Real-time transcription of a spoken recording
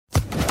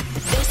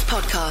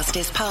podcast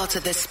is part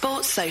of the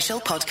Sports Social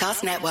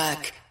Podcast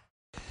Network.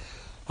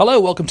 Hello,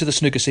 welcome to the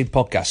Snooker Scene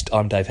podcast.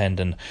 I'm Dave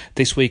Hendon.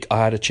 This week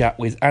I had a chat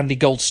with Andy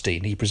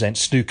Goldstein. He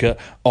presents snooker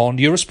on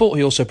Eurosport.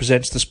 He also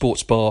presents the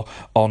Sports Bar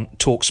on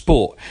Talk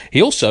Sport.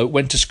 He also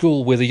went to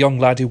school with a young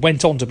lad who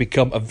went on to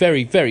become a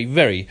very, very,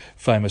 very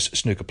famous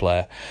snooker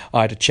player.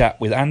 I had a chat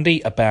with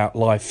Andy about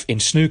life in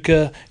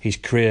snooker, his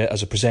career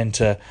as a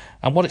presenter,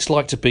 and what it's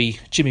like to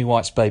be Jimmy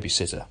White's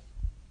babysitter.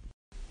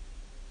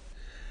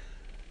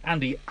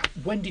 Andy,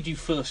 when did you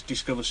first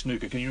discover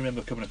snooker? Can you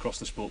remember coming across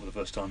the sport for the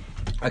first time?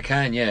 I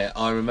can, yeah.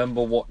 I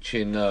remember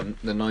watching the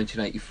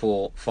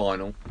 1984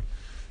 final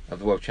of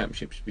the World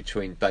Championships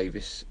between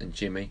Davis and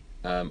Jimmy.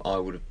 I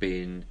would have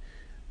been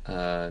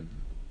 10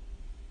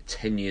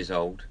 years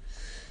old,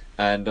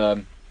 and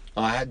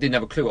I didn't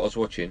have a clue what I was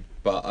watching,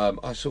 but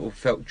I sort of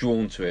felt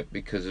drawn to it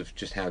because of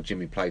just how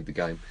Jimmy played the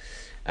game.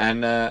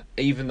 And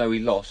even though he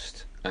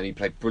lost, and he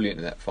played brilliant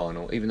in that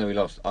final, even though he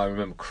lost, I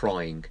remember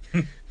crying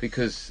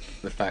because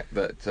the fact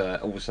that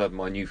all of a sudden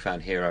my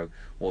newfound hero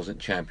wasn't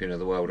champion of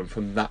the world, and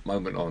from that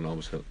moment on I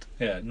was hooked.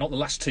 Yeah, not the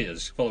last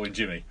tears following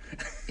Jimmy.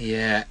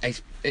 Yeah,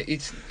 it's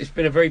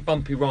been a very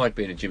bumpy ride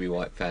being a Jimmy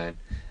White fan,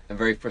 and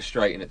very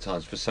frustrating at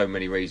times for so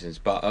many reasons,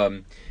 but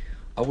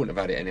I wouldn't have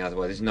had it any other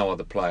way. There's no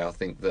other player I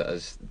think that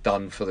has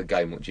done for the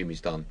game what Jimmy's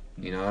done.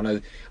 You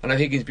know, I know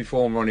Higgins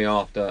before and Ronnie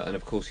after, and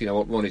of course, you know,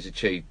 what Ronnie's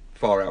achieved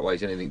far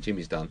outweighs anything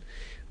Jimmy's done.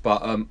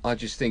 But I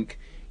just think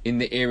in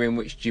the era in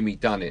which Jimmy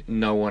done it,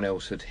 no one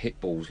else had hit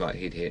balls like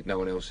he'd hit. No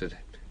one else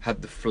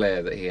had the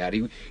flair that he had.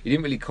 He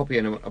didn't really copy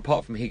anyone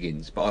apart from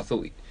Higgins, but I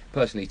thought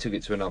personally he took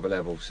it to another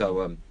level.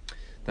 So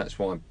that's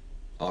why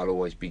I'll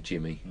always be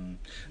Jimmy.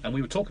 And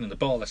we were talking in the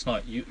bar last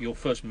night. Your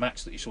first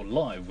match that you saw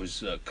live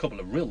was a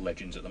couple of real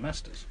legends at the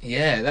Masters.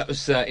 Yeah, that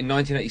was in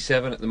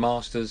 1987 at the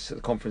Masters at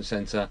the Conference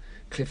Centre.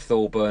 Cliff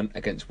Thorburn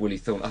against Willie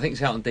Thornton. I think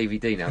it's out on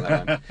DVD now.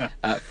 That one.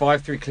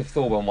 5-3. Cliff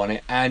Thorburn won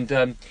it,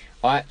 and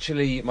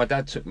my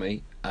dad took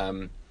me,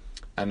 and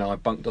I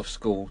bunked off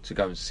school to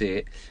go and see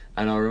it.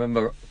 And I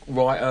remember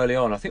right early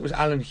on, I think it was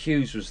Alan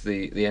Hughes was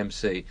the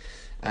MC,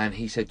 and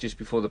he said just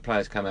before the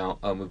players come out,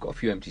 we've got a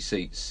few empty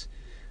seats.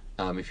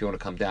 If you want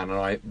to come down, and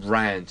I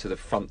ran to the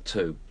front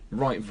two,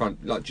 right in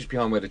front, like just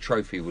behind where the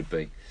trophy would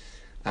be.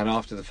 And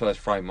after the first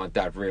frame, my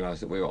dad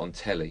realised that we were on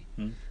telly,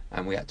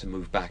 and we had to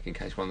move back in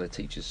case one of the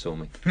teachers saw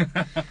me.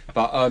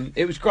 But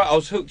it was great. I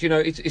was hooked. You know,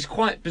 it's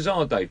quite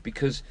bizarre, Dave,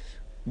 because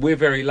we're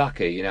very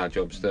lucky in our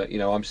jobs that, you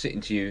know, I'm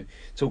sitting to you,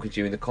 talking to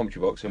you in the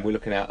commentary box, and we're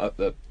looking out at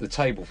the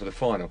table for the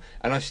final,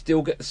 and I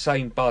still get the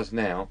same buzz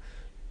now.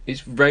 It's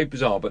very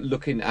bizarre, but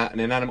looking at an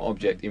inanimate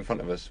object in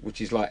front of us,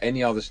 which is like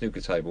any other snooker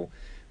table,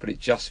 but it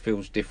just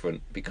feels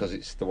different because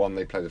it's the one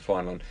they play the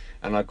final on.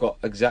 And I got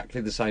exactly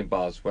the same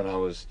buzz when I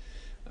was,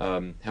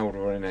 how old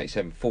was I in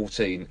 87?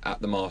 14 at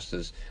the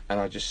Masters, and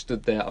I just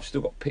stood there. I've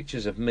still got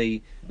pictures of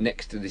me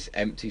next to this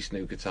empty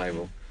snooker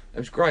table. It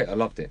was great. I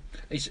loved it.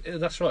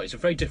 That's right. It's a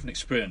very different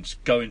experience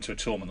going to a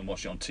tournament than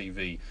watching it on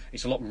TV.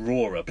 It's a lot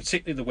rawer,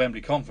 particularly the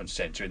Wembley Conference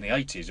Centre in the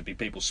 80s. There'd be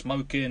people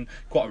smoking,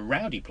 quite a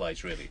rowdy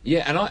place, really.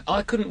 Yeah, and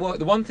I couldn't work.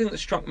 The one thing that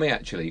struck me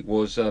actually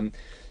was,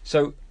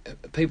 so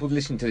people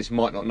listening to this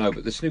might not know,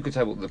 but the snooker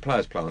table that the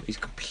players play on is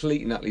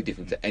completely and utterly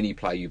different to any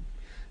play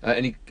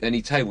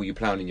any table you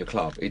play on in your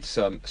club. It's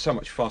so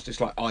much faster.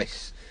 It's like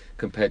ice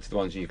compared to the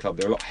ones in your club.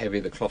 They're a lot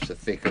heavier. The cloths are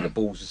thicker. The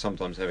balls are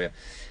sometimes heavier.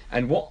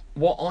 And what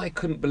I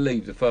couldn't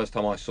believe the first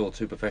time I saw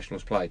two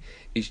professionals play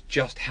is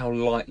just how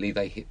lightly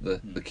they hit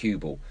the cue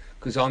ball.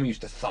 Because I'm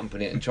used to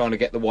thumping it and trying to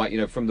get the white, you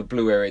know, from the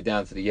blue area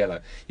down to the yellow.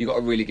 You've got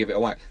to really give it a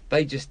whack.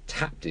 They just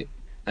tapped it.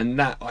 And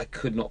that I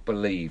could not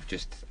believe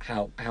just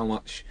how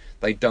much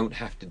they don't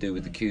have to do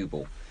with the cue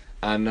ball.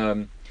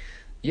 And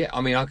yeah,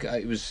 I mean,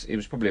 it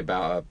was probably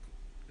about a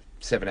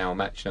 7-hour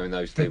match knowing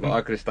those two, but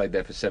I could have stayed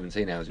there for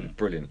 17 hours. It was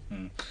brilliant.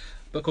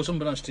 But of course,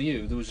 unbeknownst to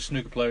you, there was a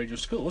snooker player in your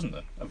school, wasn't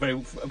there?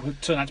 Who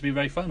turned out to be a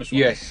very famous one.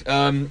 Yes.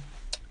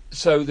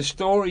 So the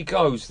story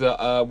goes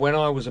that when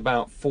I was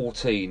about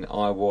 14,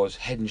 I was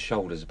head and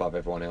shoulders above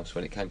everyone else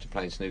when it came to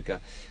playing snooker.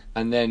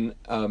 And then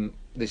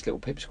this little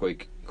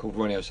pipsqueak called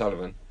Ronnie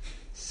O'Sullivan,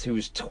 who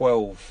was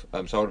 12, so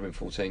I would have been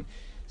 14,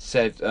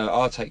 said,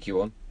 I'll take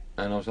you on.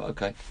 And I was like,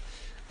 okay.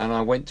 And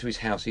I went to his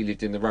house. He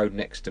lived in the road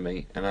next to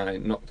me, and I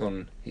knocked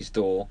on his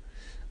door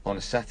on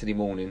a Saturday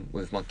morning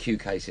with my cue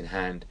case in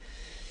hand.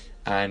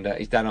 And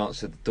his dad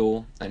answered the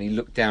door, and he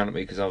looked down at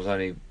me because I was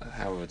only,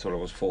 however tall I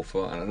was, 4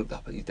 foot, and I looked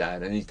up at his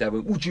dad, and his dad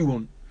went, "What do you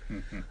want?"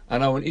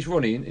 And I went, "Is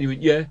Ronnie in?" And he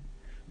went, "Yeah."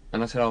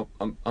 And I said, "Oh,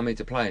 I'm here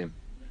to play him."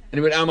 And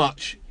he went, "How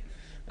much?"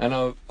 And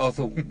I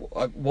thought,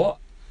 "What?"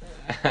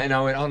 And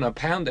I went, "Oh no,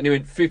 £1." And he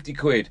went,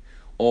 £50,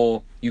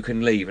 or you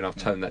can leave, and I've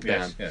toned that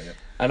down. Yeah.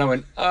 And I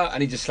went,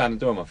 and he just slammed the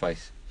door in my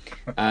face.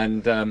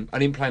 And I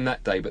didn't play him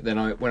that day, but then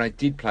when I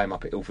did play him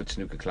up at Ilford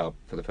Snooker Club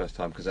for the first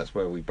time, because that's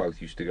where we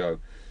both used to go,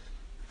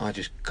 I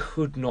just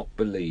could not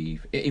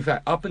believe. In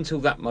fact, up until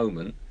that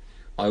moment,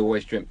 I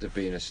always dreamt of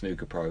being a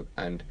snooker pro,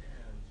 and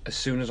as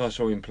soon as I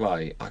saw him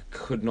play, I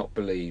could not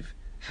believe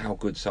how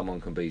good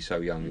someone can be so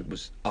young. It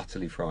was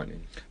utterly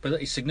frightening. But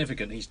it's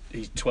significant. He's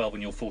 12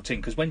 and you're 14,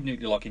 because when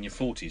you're like in your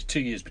 40s, 2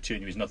 years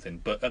between you is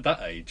nothing. But at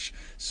that age,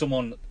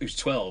 someone who's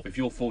 12, if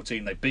you're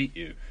 14, they beat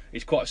you.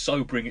 It's quite a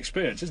sobering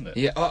experience, isn't it?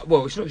 Yeah.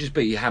 Well, it's not just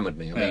beat. He hammered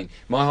me. I mean,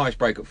 my highest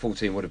break at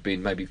 14 would have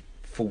been maybe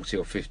 40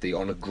 or 50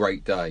 on a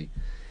great day.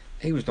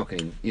 He was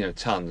knocking,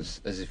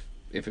 tons as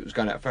if it was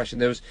going out of fashion.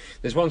 There's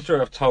one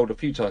story I've told a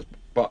few times,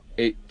 but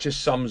it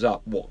just sums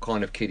up what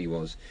kind of kid he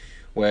was.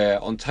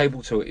 Where on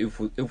table 2 at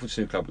Ilford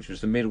Snooker Club, which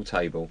was the middle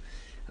table,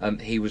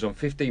 he was on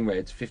 15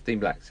 reds, 15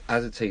 blacks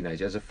as a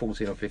teenager, as a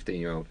 14 or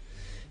 15-year-old.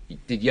 He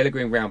did yellow,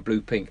 green, round,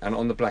 blue, pink, and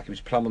on the black he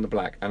was plum on the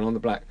black, and on the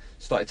black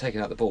started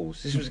taking out the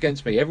balls. This was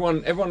against me.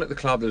 Everyone at the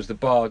club, there was the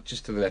bar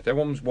just to the left.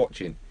 Everyone was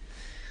watching,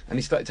 and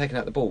he started taking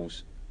out the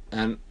balls,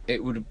 and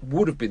it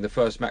would have been the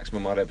first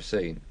maximum I'd ever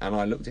seen. And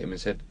I looked at him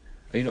and said,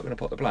 "Are you not going to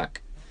pot the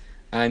black?"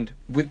 And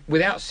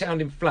without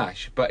sounding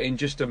flash, but in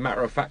just a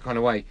matter of fact kind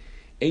of way,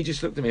 he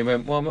just looked at me and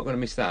went, "Well, I'm not going to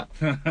miss that."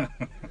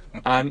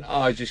 And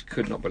I just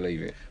could not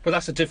believe it. But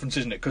that's the difference,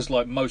 isn't it? Because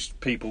like most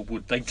people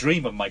they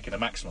dream of making a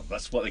maximum.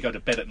 That's why they go to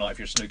bed at night if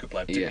you're a snooker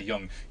player, particularly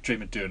young,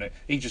 dream of doing it.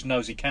 He just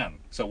knows he can,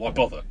 so why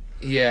bother?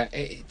 Yeah,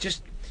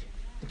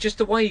 just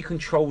the way he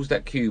controls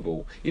that cue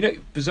ball.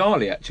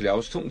 Bizarrely, actually, I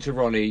was talking to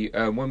Ronnie,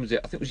 when was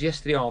it? I think it was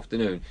yesterday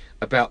afternoon,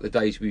 about the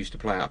days we used to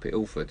play up at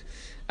Ilford.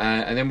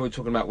 And then we were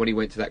talking about when he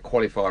went to that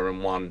qualifier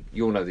and won,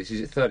 you'll know this,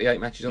 is it 38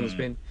 matches on the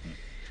spin?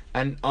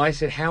 And I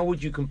said, how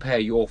would you compare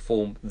your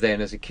form then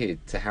as a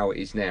kid to how it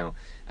is now?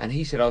 And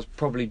he said, I was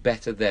probably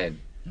better then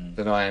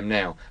than I am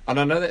now. And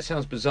I know that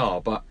sounds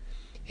bizarre, but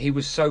he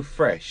was so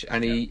fresh,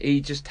 and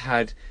he just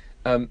had...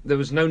 there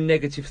was no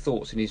negative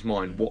thoughts in his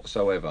mind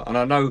whatsoever. And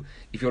I know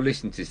if you're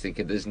listening to this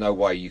thinking there's no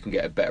way you can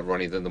get a better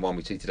Ronnie than the one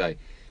we see today.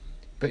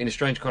 But in a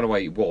strange kind of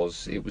way, it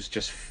was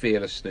just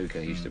fearless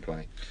snooker he used to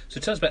play. So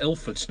tell us about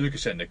Ilford Snooker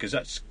Centre, because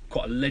that's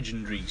quite a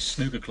legendary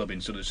snooker club in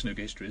sort of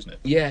snooker history, isn't it?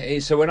 Yeah,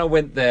 so when I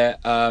went there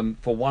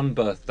for one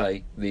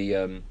birthday,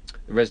 the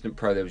resident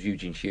pro there was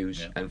Eugene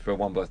Hughes, and for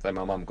one birthday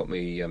my mum got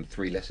me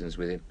 3 lessons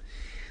with him.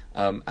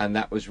 And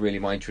that was really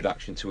my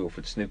introduction to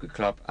Ilford Snooker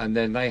Club. And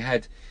then they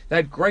had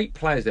great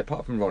players there,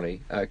 apart from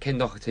Ronnie. Ken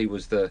Doherty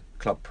was the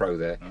club pro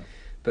there.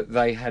 But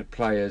they had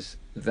players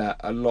that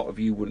a lot of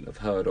you wouldn't have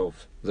heard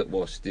of that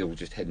were still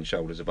just head and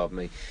shoulders above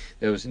me.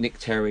 There was Nick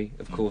Terry,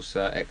 of course,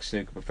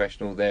 ex-snooker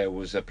professional. There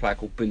was a player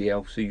called Billy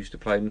Else who used to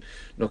play and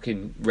knock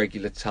in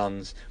regular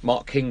tons.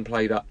 Mark King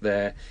played up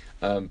there.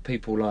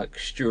 People like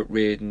Stuart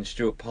Reardon,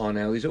 Stuart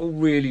Parnell. These are all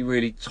really,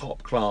 really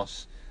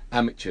top-class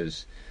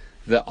amateurs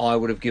that I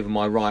would have given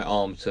my right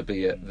arm to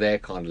be at their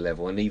kind of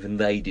level, and even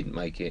they didn't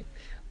make it.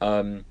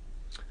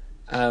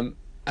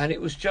 And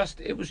it was just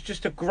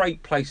a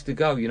great place to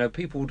go.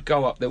 People would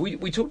go up there.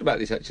 We talked about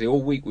this actually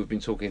all week. We've been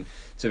talking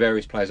to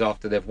various players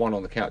after they've won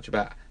on the couch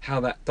about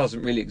how that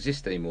doesn't really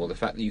exist anymore. The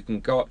fact that you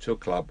can go up to a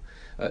club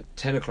at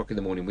 10 o'clock in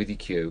the morning with your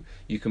cue,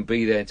 you can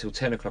be there until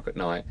 10 o'clock at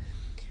night.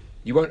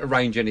 You won't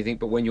arrange anything,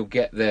 but when you'll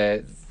get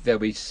there, there'll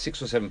be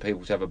 6 or 7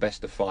 people to have a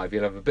best of 5.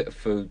 You'll have a bit of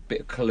food, a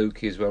bit of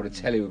kaluki as well. The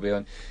telly will be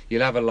on.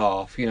 You'll have a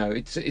laugh.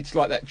 It's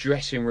like that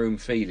dressing room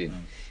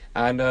feeling,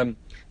 and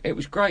it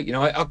was great.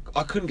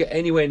 I couldn't get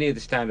anywhere near the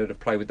standard of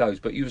play with those,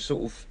 but you were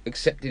sort of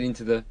accepted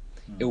into the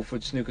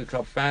Ilford Snooker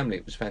Club family.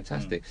 It was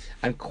fantastic,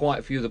 and quite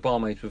a few of the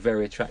barmaids were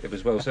very attractive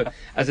as well. So,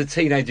 as a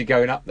teenager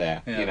going up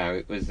there,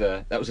 it was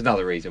that was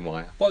another reason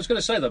why. Well, I was going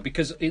to say that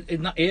because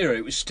in that era,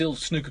 it was still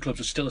snooker clubs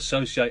were still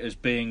associated as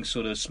being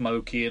sort of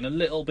smoky and a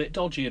little bit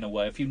dodgy in a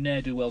way. A few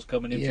ne'er-do-wells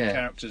coming in, a few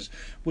characters.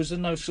 Was there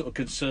no sort of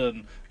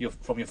concern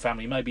from your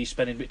family maybe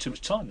spending a bit too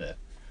much time there?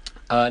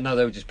 No,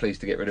 they were just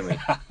pleased to get rid of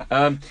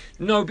me.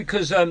 No,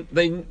 because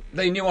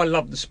they knew I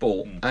loved the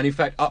sport, and in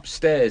fact,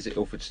 upstairs at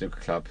Ilford Snooker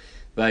Club,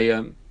 they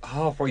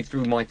halfway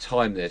through my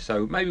time there,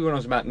 so maybe when I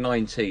was about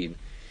 19,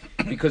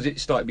 because it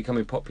started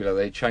becoming popular,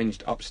 they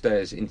changed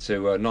upstairs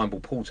into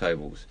 9-ball pool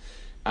tables,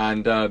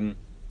 and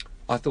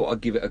I thought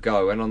I'd give it a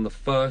go. And on the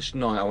first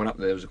night I went up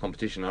there was a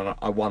competition, and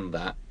I won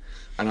that,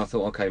 and I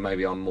thought, okay,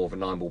 maybe I'm more of a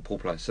 9-ball pool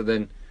player. So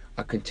then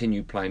I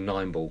continued playing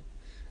 9-ball,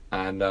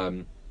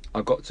 and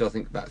I got to, I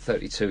think, about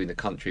 32 in the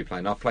country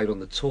playing. I played on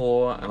the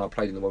tour and I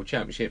played in the World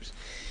Championships,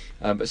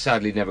 but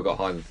sadly never got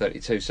higher than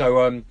 32.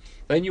 So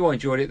they knew I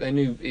enjoyed it. They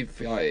knew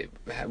if I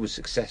was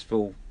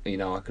successful,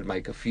 I could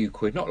make a few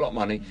quid, not a lot of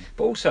money,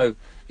 but also,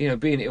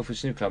 being at Ilford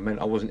Snooker Club meant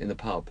I wasn't in the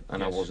pub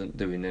and I wasn't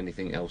doing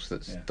anything else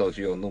that's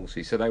dodgy or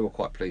naughty. So they were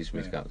quite pleased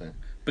with me to go out there.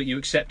 But you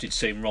accepted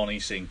seeing Ronnie,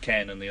 seeing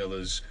Ken and the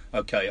others,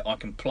 okay, I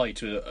can play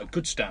to a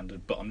good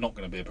standard, but I'm not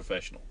going to be a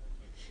professional.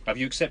 Have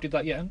you accepted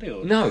that yet, Andy?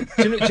 Or? No.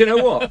 Do you know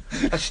what?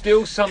 I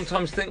still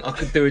sometimes think I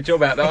could do a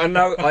job out there. I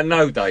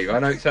know, Dave. I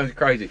know it sounds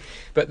crazy,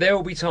 but there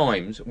will be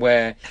times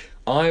where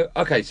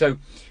so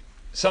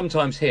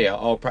sometimes here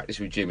I'll practice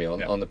with Jimmy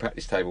on the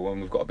practice table when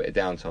we've got a bit of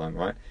downtime,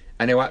 right?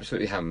 And he'll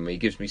absolutely hammer me. He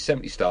gives me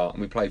 70 start,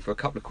 and we play for a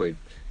couple of quid,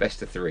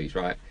 best of threes,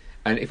 right?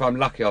 And if I'm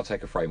lucky, I'll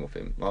take a frame off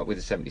him, right, with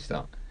a 70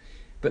 start.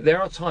 But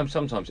there are times,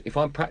 sometimes, if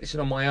I'm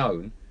practicing on my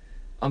own,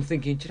 I'm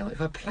thinking, do you know,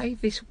 if I play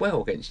this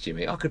well against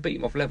Jimmy, I could beat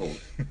him off levels.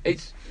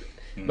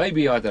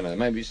 Maybe, I don't know,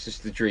 maybe it's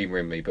just the dreamer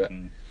in me, but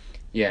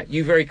yeah,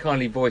 you very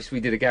kindly voiced, we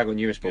did a gag on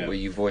Eurosport where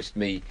you voiced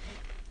me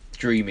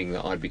dreaming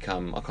that I'd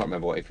become, I can't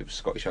remember what, if it was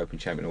Scottish Open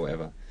champion or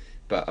whatever.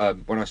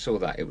 But when I saw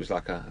that, it was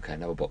like okay,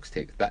 another box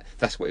tick.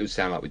 That's what it would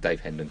sound like with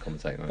Dave Hendon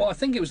commentating. Well, I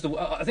think it was the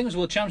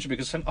World Championship,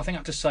 because I think I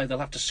have to say they'll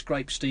have to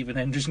scrape Stephen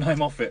Hendry's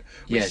name off it,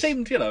 which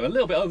seemed, a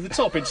little bit over the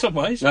top in some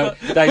ways. No,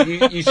 but...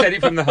 Dave, you said it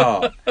from the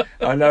heart.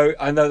 I know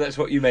that's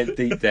what you meant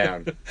deep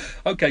down.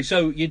 Okay,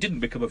 so you didn't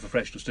become a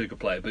professional snooker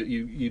player, but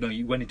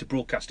you went into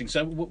broadcasting.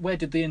 So where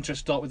did the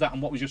interest start with that,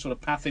 and what was your sort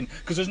of path in?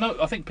 Because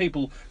I think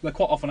people, they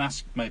quite often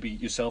ask, maybe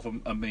yourself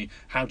and me,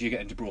 how do you get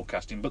into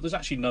broadcasting? But there's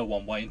actually no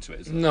one way into it,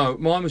 is there? No,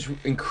 mine was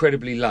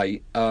incredibly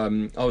late. I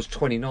was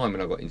 29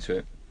 when I got into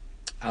it.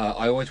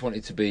 I always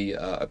wanted to be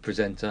a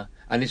presenter,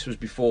 and this was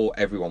before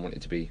everyone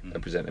wanted to be a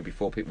presenter,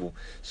 before people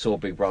saw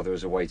Big Brother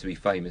as a way to be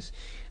famous.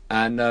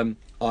 And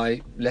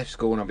I left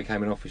school and I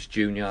became an office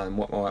junior and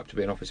went up to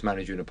be an office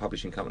manager in a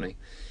publishing company.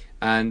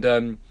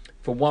 And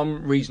for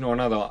one reason or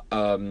another,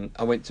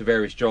 I went to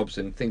various jobs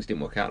and things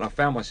didn't work out, and I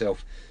found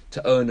myself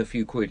to earn a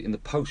few quid in the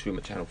post room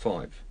at Channel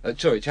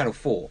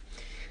 4.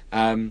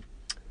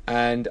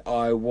 And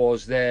I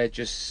was there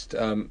just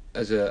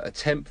as a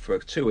temp for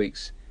 2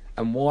 weeks.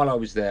 And while I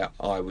was there,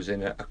 I was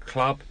in a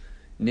club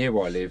near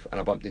where I live, and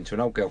I bumped into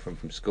an old girlfriend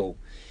from school.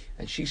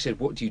 And she said,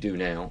 "What do you do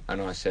now?"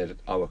 And I said,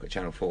 "I work at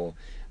Channel 4."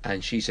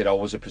 And she said, "I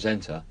was a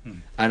presenter."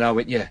 And I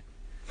went, "Yeah,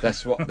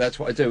 that's what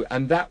I do."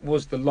 And that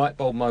was the light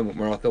bulb moment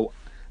where I thought,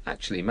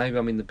 actually, maybe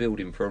I'm in the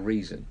building for a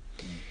reason.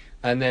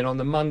 And then on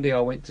the Monday,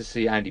 I went to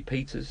see Andy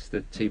Peters,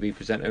 the TV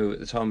presenter, who at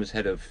the time was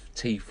head of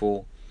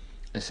T4,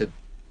 and said,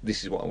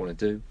 "This is what I want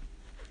to do."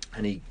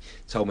 And he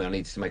told me I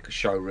needed to make a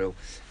show reel.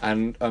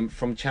 And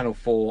from Channel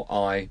 4,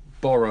 I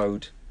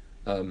borrowed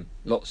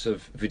lots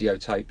of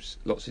videotapes,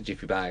 lots of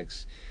jiffy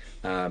bags,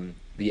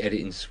 the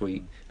editing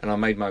suite, and I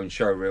made my own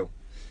show reel.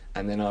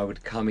 And then I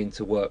would come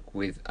into work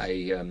with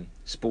a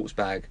sports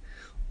bag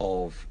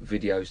of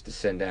videos to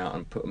send out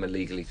and put them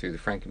illegally through the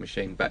franking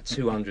machine, about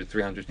 200,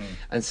 300,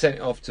 and sent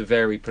it off to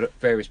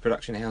various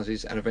production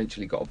houses, and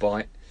eventually got a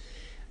bite.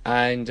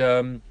 And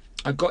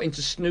I got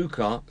into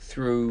snooker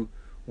through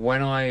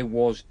when I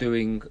was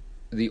doing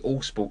the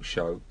All Sports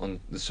show, on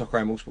the Soccer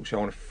AM All Sports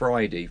show on a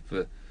Friday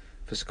for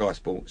Sky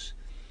Sports.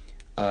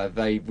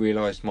 They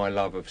realised my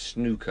love of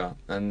snooker,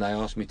 and they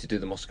asked me to do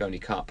the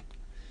Mosconi Cup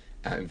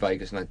out in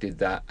Vegas, and I did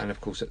that. And of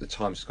course, at the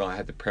time, Sky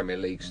had the Premier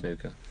League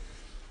snooker.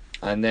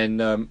 And then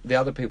the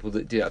other people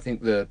that did it, I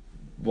think the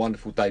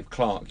wonderful Dave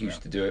Clark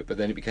used to do it, but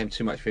then it became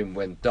too much for him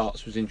when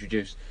darts was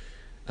introduced,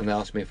 and they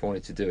asked me if I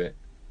wanted to do it,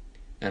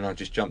 and I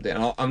just jumped in.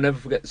 And I'll never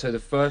forget. So the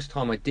first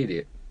time I did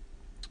it,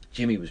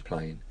 Jimmy was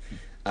playing,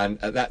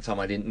 and at that time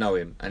I didn't know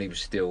him, and he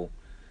was still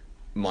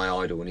my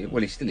idol, and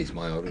he still is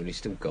my idol, and he's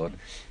still God,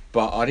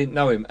 but I didn't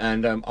know him.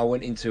 And I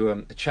went into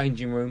a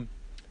changing room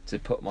to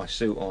put my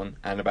suit on,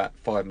 and about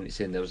 5 minutes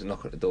in, there was a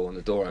knock at the door, and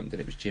the door opened, and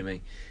it was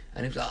Jimmy,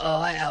 and he was like, "Oh,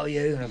 hi, how are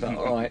you?" And I was like,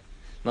 "All right,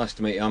 nice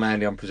to meet you, I'm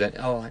Andy, I'm presenting."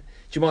 "All right,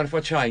 do you mind if I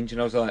change?" And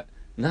I was like,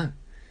 "No."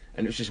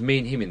 And it was just me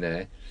and him in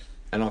there,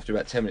 and after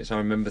about 10 minutes I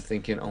remember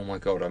thinking, "Oh my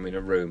God, I'm in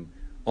a room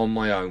on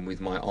my own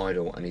with my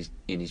idol, and he's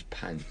in his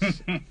pants."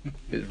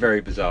 It's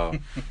very bizarre.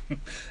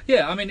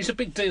 Yeah, I mean, it's a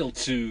big deal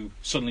to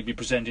suddenly be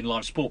presenting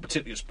live sport,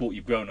 particularly a sport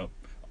you've grown up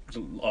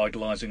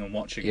idolising and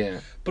watching. Yeah.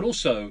 But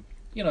also,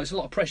 it's a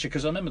lot of pressure,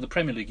 because I remember the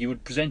Premier League, you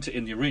would present it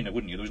in the arena,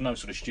 wouldn't you? There was no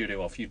sort of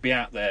studio off. You'd be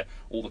out there,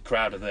 all the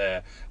crowd are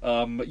there,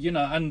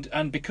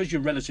 and because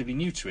you're relatively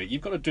new to it,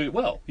 you've got to do it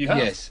well. You have.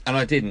 Yes, and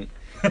I didn't.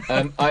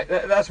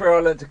 That's where I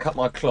learned to cut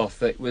my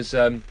cloth. It was...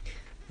 I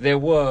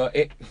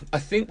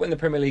think when the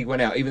Premier League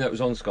went out, even though it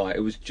was on Sky,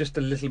 it was just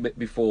a little bit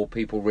before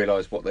people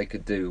realised what they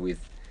could do with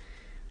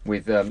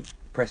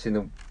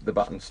pressing the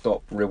button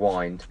stop,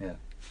 rewind,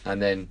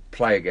 and then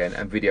play again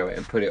and video it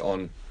and put it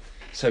on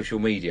social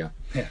media.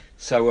 Yeah.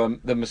 So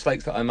the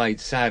mistakes that I made,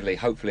 sadly,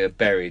 hopefully, are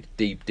buried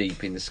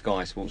deep in the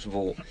Sky Sports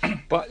vault.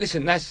 But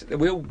listen,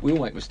 we all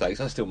make mistakes.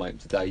 I still make them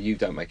today. You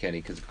don't make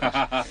any, because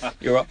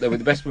you're up there with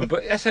the best of them.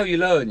 But that's how you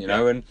learn,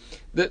 And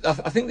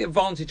I think the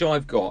advantage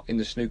I've got in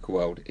the snooker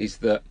world is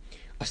that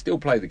I still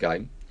play the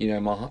game.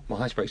 My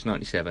highest break's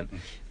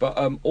 97, but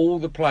all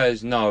the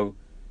players know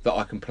that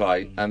I can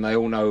play, and they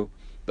all know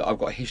that I've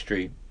got a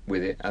history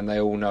with it, and they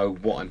all know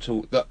what I'm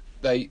talking. That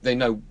they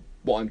know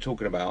what I'm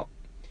talking about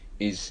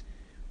is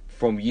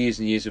from years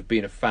and years of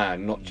being a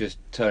fan, not just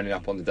turning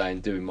up on the day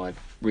and doing my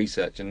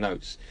research and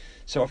notes.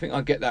 So I think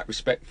I get that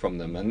respect from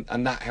them,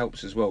 and that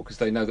helps as well, because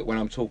they know that when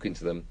I'm talking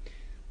to them,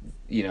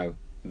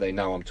 they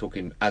know I'm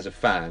talking as a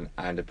fan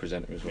and a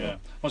presenter as well. Yeah.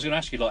 I was going to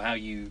ask you how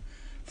you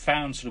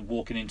found sort of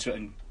walking into it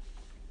and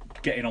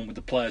getting on with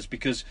the players,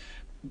 because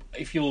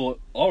if you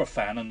are a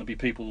fan, and there'll be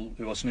people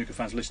who are snooker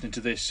fans listening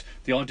to this,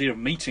 the idea of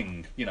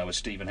meeting, a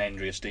Stephen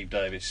Hendry, a Steve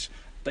Davis,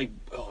 they'd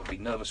be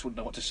nervous, wouldn't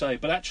know what to say.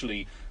 But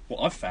actually, what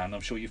I've found, I'm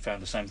sure you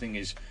found the same thing,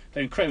 is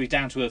they're incredibly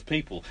down-to-earth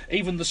people.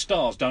 Even the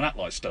stars don't act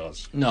like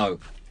stars. No.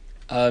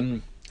 I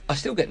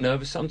still get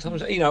nervous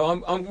sometimes.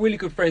 I'm really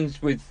good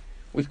friends with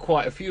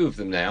quite a few of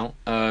them now.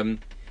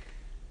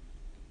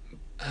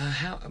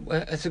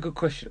 That's a good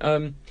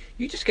question.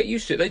 You just get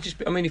used to it.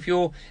 If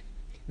you're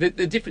the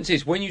difference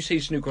is when you see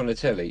snooker on the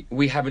telly,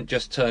 we haven't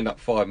just turned up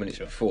 5 minutes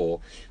before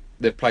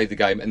they've played the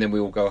game and then we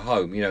all go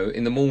home.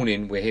 In the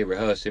morning we're here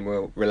rehearsing,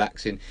 we're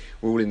relaxing,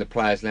 we're all in the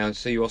players' lounge,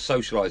 so you are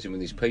socialising with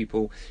these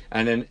people,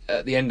 and then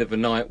at the end of the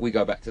night we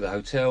go back to the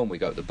hotel and we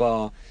go to the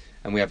bar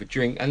and we have a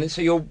drink, and then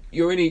so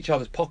you're in each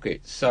other's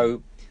pockets.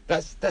 So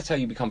that's how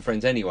you become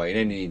friends anyway in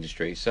any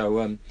industry.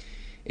 So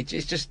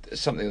it's just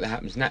something that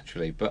happens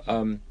naturally. But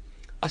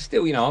I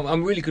still,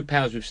 I'm really good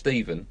pals with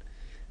Stephen,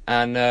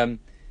 and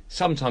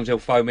sometimes he'll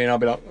phone me and I'll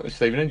be like,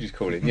 Stephen Hendry's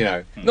calling,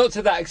 Not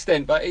to that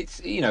extent, but it's,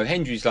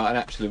 Hendry's like an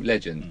absolute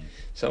legend.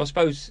 So I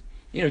suppose,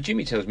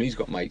 Jimmy tells me he's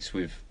got mates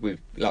with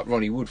like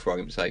Ronnie Wood, for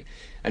argument's sake,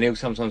 and he'll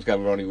sometimes go,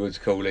 Ronnie Wood's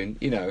calling,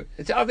 I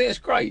think it's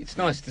great. It's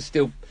nice to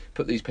still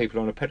put these people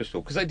on a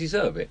pedestal because they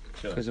deserve it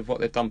because of what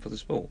they've done for the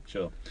sport.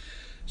 Sure.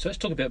 So let's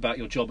talk a bit about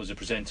your job as a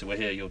presenter. We're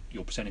here,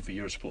 you're presenting for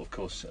Eurosport, of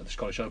course, at the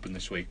Scottish Open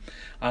this week.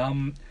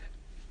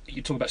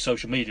 You talk about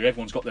social media,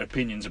 everyone's got their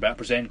opinions about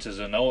presenters,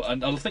 and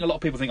I think a lot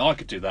of people think I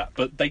could do that,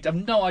 but they have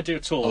no idea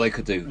at all they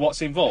could do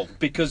what's involved,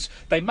 because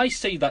they may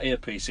see that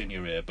earpiece in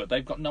your ear, but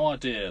they've got no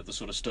idea the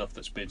sort of stuff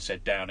that's been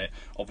said down it.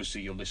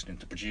 Obviously you're listening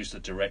to producer,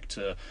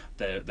 director,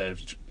 they're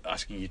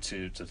asking you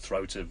to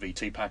throw to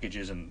VT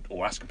packages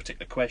or ask a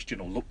particular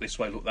question or look this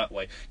way, look that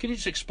way. Can you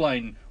just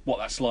explain what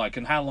that's like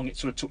and how long it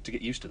sort of took to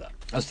get used to that?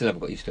 I still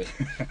haven't got used to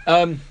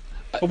it.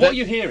 But what are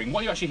you hearing? What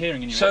are you actually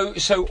hearing in your ear?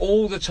 So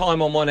all the time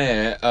I'm on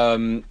air,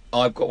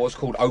 I've got what's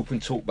called open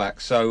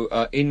talkback.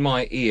 So in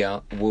my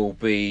ear will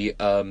be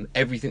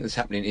everything that's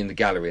happening in the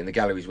gallery, and the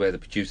gallery is where the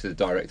producer, the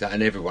director,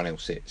 and everyone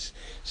else sits.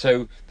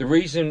 So the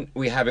reason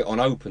we have it on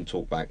open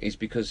talkback is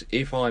because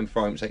if I'm,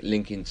 for example,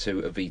 linking to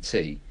a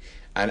VT,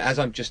 and as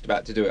I'm just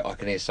about to do it, I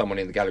can hear someone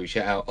in the gallery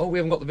shout out, "Oh, we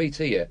haven't got the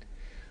VT yet."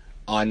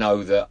 I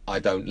know that I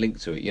don't link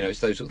to it. It's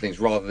those sort of things,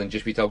 rather than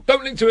just be told,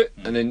 "Don't link to it,"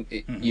 and then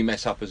you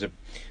mess up as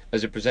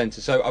a presenter.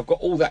 So I've got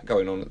all that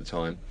going on at the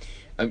time.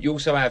 You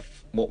also have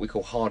what we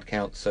call hard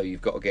counts, so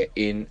you've got to get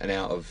in and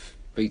out of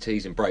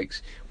VTs and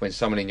breaks when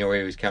someone in your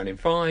ear is counting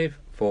 5,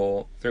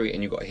 4, 3,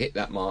 and you've got to hit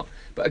that mark.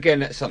 But again,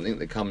 that's something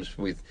that comes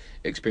with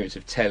experience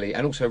of telly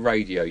and also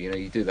radio.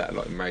 You do that a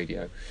lot in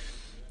radio.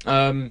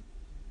 And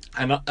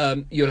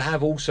you'll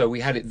have also, we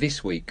had it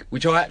this week,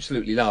 which I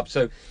absolutely love.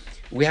 So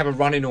we have a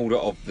running order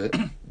of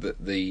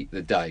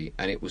the day,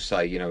 and it will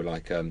say,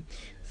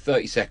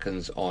 30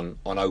 seconds on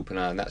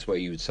opener, and that's where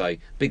you would say,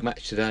 big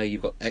match today,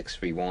 you've got X,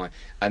 3, Y,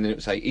 and then it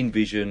would say, in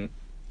vision,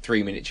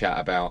 3-minute chat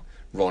about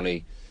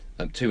Ronnie,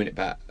 2-minute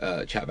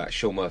chat about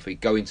Shaun Murphy,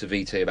 go into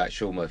VT about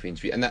Shaun Murphy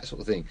interview, and that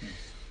sort of thing.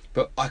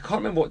 But I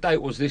can't remember what day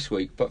it was this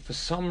week, but for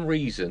some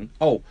reason,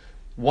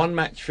 one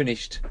match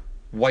finished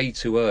way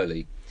too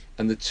early,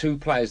 and the 2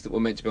 players that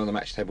were meant to be on the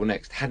match table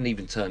next hadn't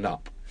even turned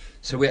up.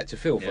 So we had to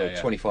fill for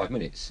 25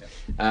 minutes.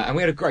 Yeah. And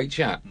we had a great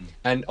chat.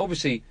 And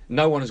obviously,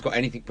 no one has got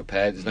anything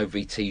prepared. There's no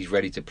VTs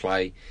ready to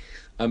play.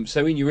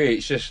 So in your ear,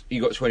 it's just,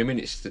 you've got 20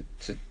 minutes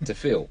to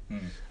fill.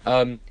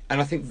 And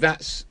I think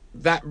that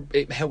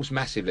it helps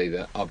massively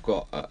that I've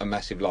got a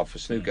massive love for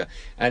snooker.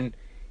 And,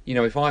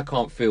 if I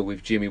can't fill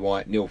with Jimmy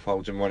White, Neil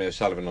Foulds and Ronnie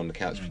O'Sullivan on the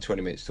couch for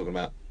 20 minutes talking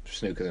about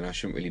snooker, then I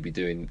shouldn't really be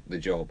doing the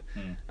job.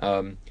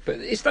 But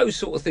it's those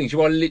sort of things.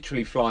 You are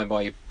literally flying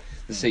by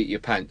the seat of your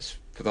pants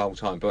for the whole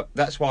time, but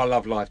that's why I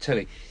love live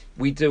telly.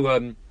 We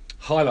do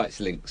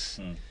highlights links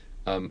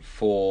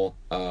for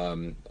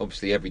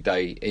obviously every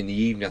day in the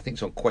evening. I think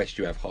it's on Quest,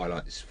 you have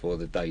highlights for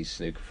the day's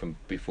snooker from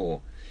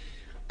before,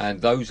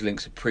 and those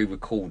links are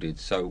pre-recorded,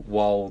 so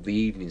while the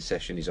evening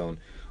session is on,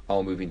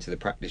 I'll move into the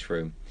practice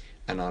room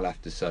and I'll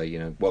have to say,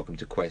 welcome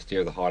to Quest,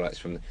 here are the highlights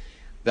from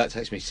that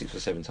takes me 6 or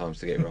 7 times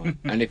to get it right.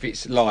 And if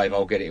it's live,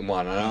 I'll get it in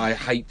one. And I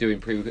hate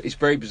doing it's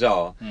very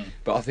bizarre,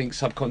 but I think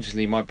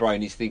subconsciously my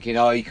brain is thinking,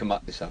 you can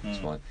muck this up, it's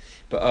fine.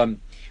 But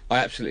I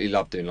absolutely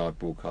love doing live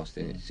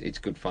broadcasting. It's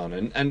good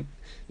fun. And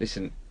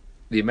listen,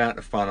 the amount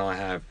of fun I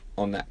have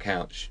on that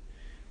couch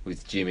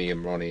with Jimmy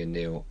and Ronnie and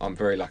Neil, I'm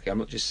very lucky. I'm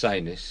not just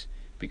saying this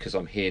because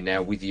I'm here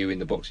now with you in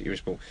the box at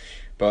Eurosport,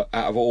 but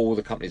out of all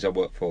the companies I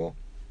work for,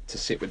 to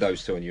sit with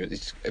those 2 on you,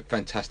 it's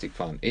fantastic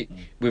fun.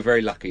 We're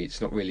very lucky.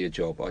 It's not really a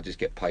job. I just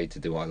get paid to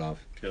do what I love.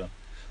 Sure.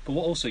 But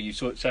what also you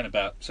sort of saying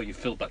about, so you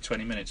filled that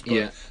 20 minutes,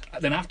 but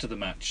then after the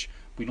match,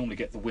 we normally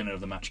get the winner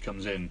of the match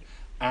comes in,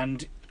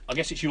 and I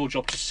guess it's your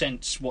job to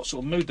sense what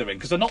sort of mood they're in,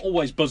 because they're not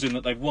always buzzing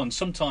that they've won.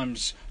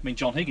 Sometimes,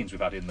 John Higgins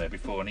we've had in there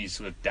before, and he's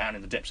sort of down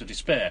in the depths of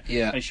despair.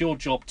 Yeah. And it's your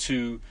job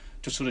to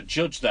sort of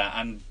judge that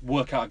and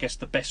work out, I guess,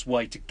 the best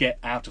way to get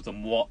out of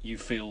them what you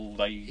feel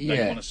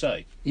they want to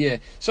say. Yeah.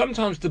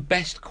 Sometimes the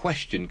best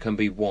question can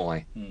be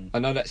why. I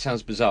know that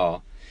sounds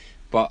bizarre,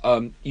 but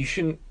you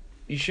shouldn't.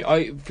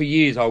 For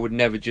years, I would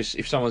never just,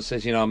 if someone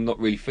says, I'm not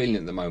really feeling it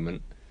at the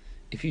moment,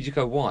 if you just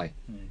go why,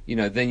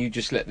 then you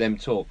just let them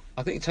talk.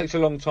 I think it takes a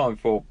long time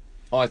from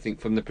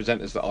the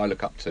presenters that I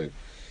look up to.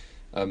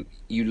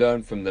 You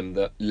learn from them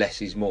that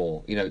less is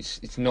more.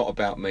 It's not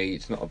about me.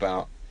 It's not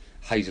about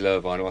Hazel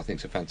Irvine, who I think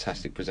is a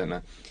fantastic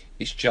presenter.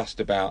 It's just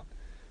about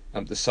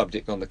the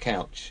subject on the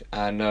couch,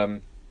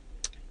 and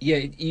Yeah,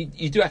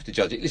 you do have to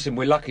judge it. Listen,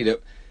 we're lucky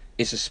that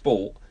it's a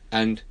sport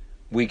and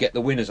we get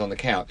the winners on the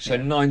couch. So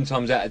 9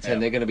 times out of 10,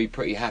 they're going to be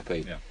pretty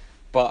happy. Yeah.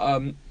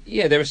 But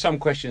there are some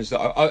questions that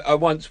I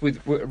once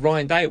with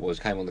Ryan Day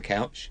came on the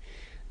couch,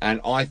 and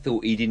I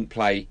thought he didn't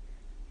play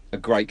a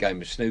great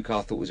game of snooker.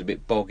 I thought it was a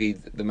bit boggy.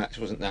 The match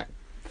wasn't that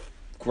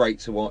great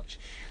to watch.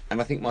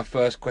 And I think my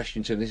first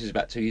question to him, this is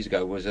about 2 years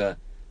ago, was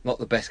not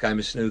the best game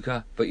of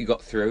snooker, but you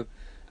got through.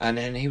 And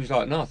then he was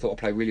like, no, I thought I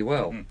played really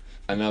well.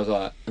 And I was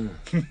like,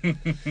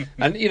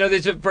 and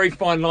there's a very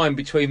fine line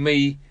between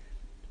me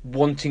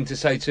wanting to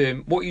say to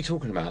him, what are you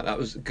talking about? That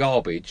was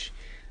garbage.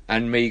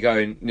 And me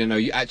going,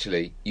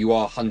 you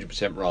are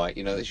 100%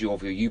 right. That's your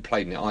view. You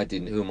played in it. I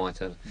didn't. Who am I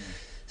to?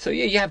 So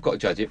you have got to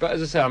judge it. But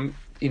as I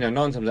say, 9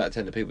 times out of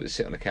 10, the people that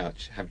sit on the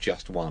couch have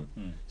just won.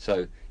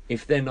 So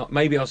if they're not,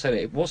 maybe I'll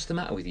say that. What's the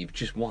matter with you? You've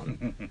just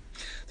won.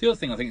 The other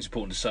thing I think it's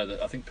important to say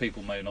that I think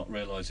people may not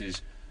realise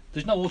is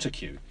there's no auto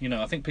cue.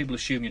 I think people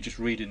assume you're just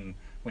reading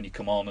when you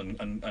come on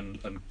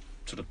and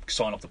sort of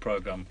sign off the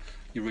programme.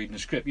 You're reading a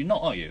script. You're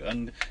not, are you?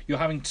 And you're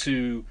having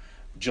to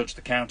judge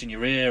the count in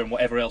your ear and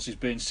whatever else is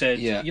being said.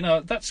 Yeah.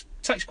 That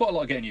takes quite a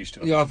lot of getting used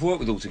to. Yeah, I've worked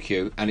with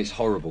AutoCue and it's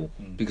horrible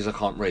because I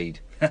can't read.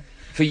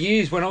 For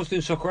years, when I was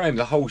doing Soccer AM,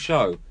 the whole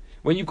show,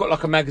 when you've got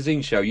like a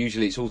magazine show,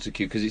 usually it's AutoCue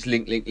because it's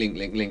link,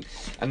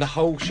 and the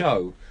whole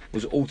show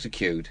was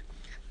AutoCued.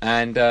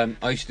 And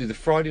I used to do the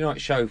Friday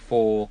night show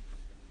for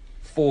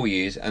 4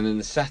 years and then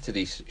the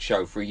Saturday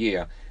show for a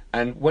year.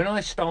 And when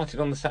I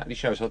started on the Saturday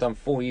show, so I've done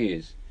 4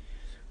 years,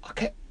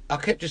 I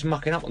kept just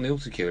mucking up on the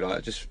AutoCue,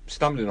 like just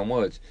stumbling on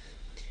words.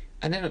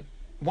 And then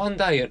one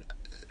day,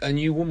 a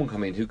new woman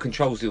come in who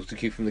controls the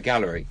AutoCue from the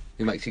gallery,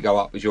 who makes it go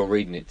up as you're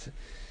reading it.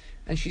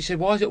 And she said,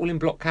 why is it all in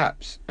block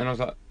caps? And I was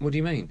like, what do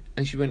you mean?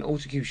 And she went,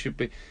 AutoCue should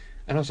be...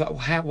 And I was like,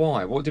 well,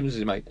 why? What difference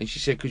does it make? And she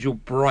said, because your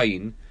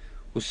brain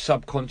will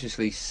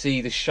subconsciously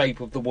see the shape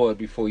of the word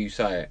before you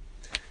say it.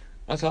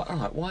 I was like, all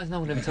right, why has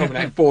no one ever told me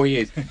that in 4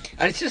 years?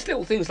 And it's just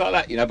little things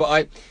like that,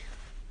 but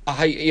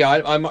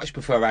I much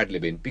prefer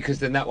ad-libbing because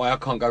then that way I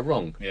can't go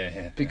wrong.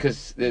 Yeah.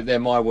 Because they're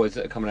my words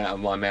that are coming out of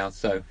my mouth.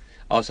 So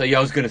I'll say, I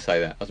was going to say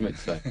that. I was meant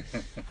to say.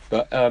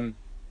 But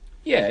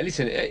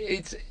listen,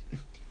 it's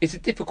a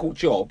difficult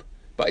job,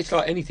 but it's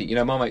like anything.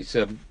 My mate's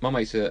an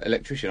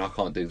electrician. I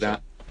can't do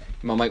that.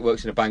 My mate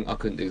works in a bank. I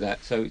couldn't do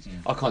that. So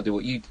I can't do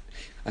what you.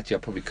 Actually, I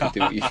probably could do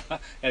what you.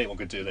 Anyone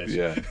could do this.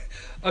 Yeah.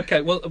 Okay.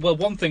 Well,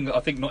 one thing that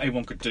I think not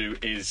everyone could do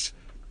is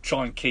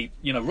try and keep,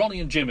 Ronnie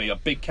and Jimmy are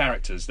big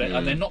characters,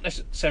 and they're not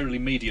necessarily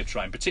media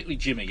trained, particularly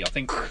Jimmy. I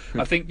think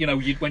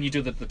when you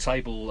do the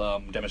table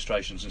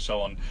demonstrations and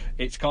so on,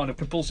 it's kind of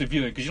compulsive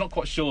viewing because you're not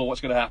quite sure what's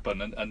going to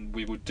happen. And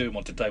we would do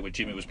one today where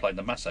Jimmy was playing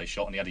the Massey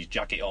shot and he had his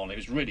jacket on. It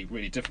was really,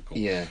 really difficult.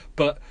 Yeah.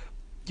 But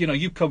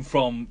you've come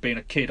from being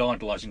a kid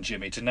idolising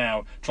Jimmy to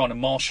now trying to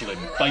marshal him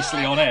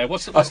basically on air.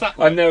 What's that?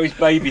 I'm now his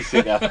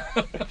babysitter.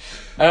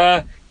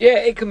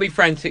 It can be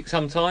frantic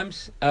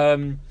sometimes.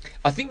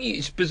 I think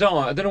it's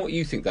bizarre. I don't know what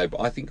you think though,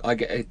 but I think I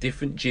get a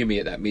different Jimmy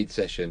at that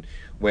mid-session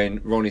when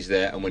Ronnie's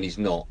there and when he's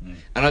not.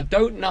 And I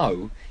don't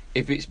know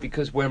if it's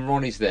because when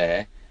Ronnie's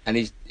there and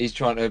he's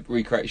trying to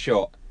recreate a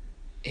shot,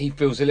 he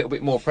feels a little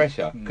bit more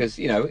pressure because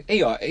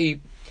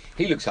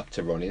he looks up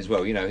to Ronnie as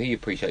well. He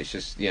appreciates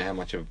just how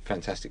much of a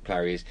fantastic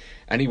player he is,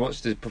 and he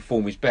wants to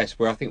perform his best.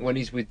 Where I think when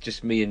he's with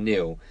just me and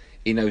Neil,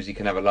 he knows he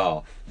can have a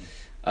laugh.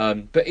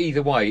 But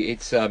either way,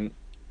 it's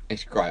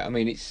great. I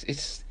mean,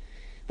 it's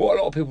what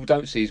a lot of people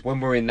don't see is when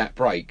we're in that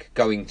break,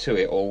 going to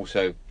it or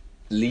also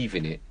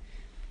leaving it,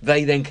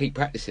 they then keep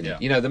practicing it.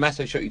 The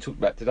Masso shot you talked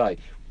about today.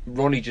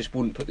 Ronnie just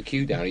wouldn't put the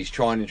cue down. He's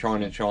trying,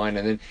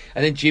 and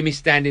then Jimmy's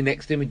standing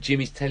next to him, and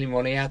Jimmy's telling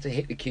Ronnie how to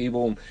hit the cue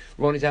ball. And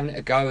Ronnie's having it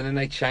a go, and then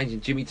they change,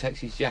 and Jimmy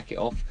takes his jacket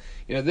off.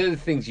 They're the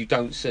things you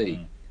don't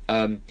see.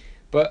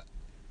 But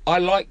I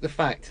like the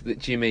fact that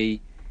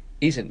Jimmy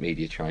isn't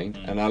media trained,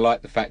 and I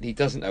like the fact he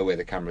doesn't know where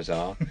the cameras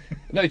are.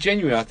 No,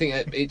 genuinely, I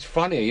think it's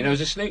funny.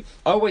 I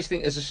always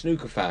think as a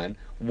snooker fan,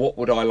 what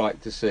would I like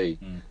to see?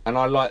 And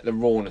I like the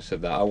rawness of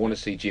that. I want to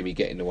see Jimmy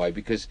get in the way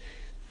because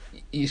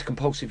it's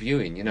compulsive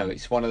viewing.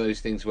 It's one of those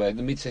things where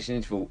the mid-session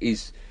interval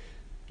is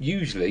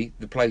usually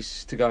the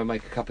place to go and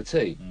make a cup of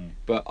tea.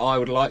 But I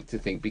would like to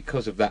think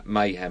because of that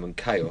mayhem and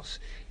chaos,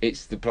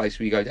 it's the place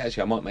where you go,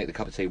 actually, I might make the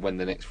cup of tea when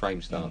the next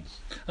frame starts.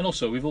 And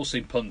also, we've all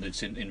seen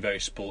pundits in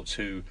various sports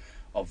who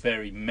are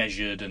very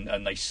measured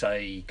and they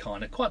say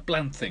kind of quite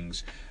bland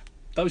things.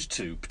 Those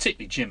two,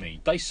 particularly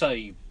Jimmy, they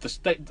say...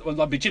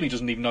 Jimmy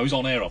doesn't even know he's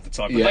on air half the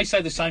time, but they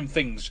say the same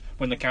things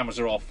when the cameras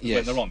are off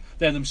when they're on.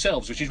 They're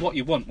themselves, which is what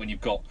you want when you've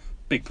got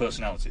big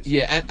personalities.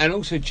 Yeah, and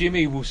also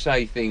Jimmy will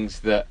say things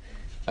that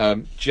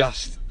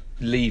just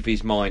leave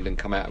his mind and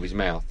come out of his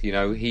mouth.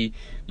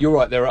 You're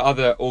right, there are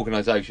other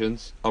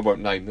organisations, I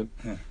won't name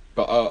them,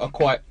 but are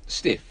quite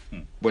stiff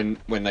when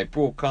they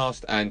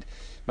broadcast, and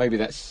maybe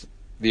that's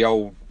the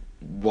old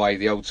way,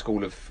 the old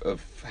school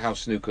of how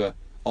snooker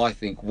I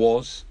think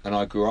was and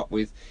I grew up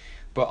with.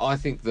 But I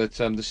think that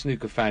the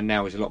snooker fan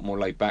now is a lot more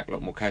laid back, a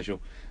lot more casual,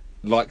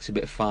 likes a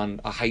bit of fun.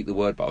 I hate the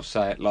word, but I'll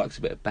say it, likes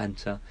a bit of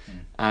banter,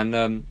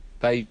 and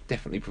they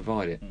definitely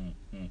provide it.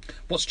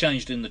 What's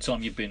changed in the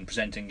time you've been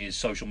presenting is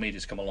social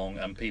media's come along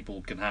and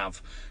people can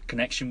have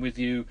connection with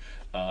you,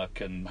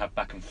 can have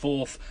back and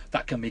forth.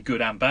 That can be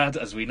good and bad,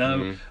 as we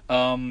know.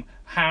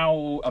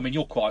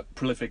 You're quite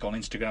prolific on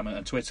Instagram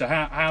and Twitter.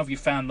 How have you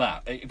found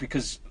that?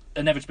 Because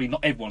inevitably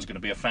not everyone's going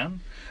to be a fan,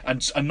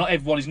 and not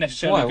everyone is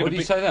necessarily. Why? Why do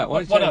you say that?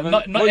 What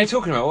are you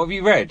talking about? What have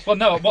you read? Well,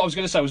 no. What I was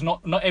going to say was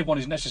not everyone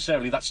is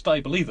necessarily that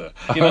stable either.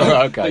 You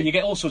know? Okay. You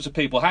get all sorts of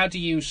people. How do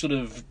you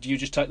do you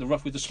just take the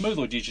rough with the smooth,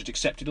 or do you just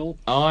accept it all?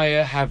 I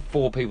have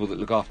 4 people that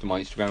look after my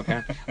Instagram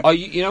account.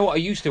 You know what I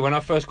used to when I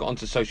first got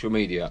onto social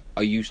media?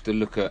 I used to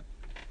look at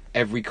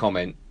every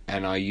comment.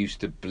 And I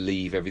used to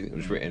believe everything that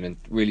was written and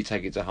really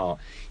take it to heart.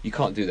 You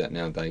can't do that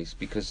nowadays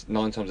because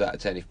 9 times out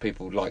of 10, if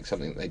people like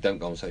something, they don't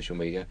go on social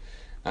media,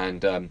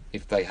 and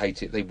if they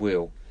hate it, they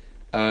will.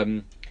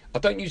 I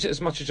don't use it as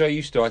much as I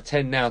used to. I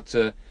tend now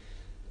to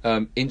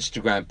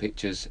Instagram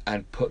pictures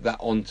and put that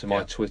onto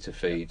my Twitter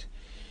feed.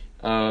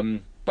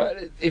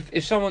 But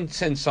if someone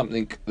sends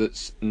something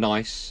that's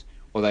nice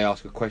or they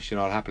ask a question,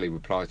 I'll happily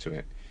reply to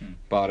it.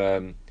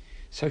 But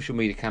social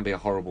media can be a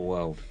horrible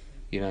world,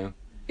 you know.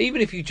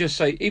 Even if you just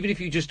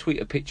tweet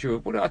a picture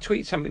of... I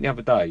tweeted something the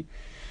other day.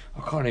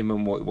 I can't even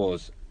remember what it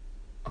was.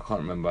 I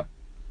can't remember.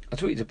 I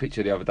tweeted a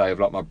picture the other day of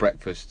like my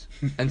breakfast,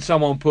 and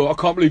someone put, "I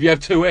can't believe you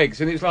have 2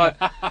 eggs," and it's like,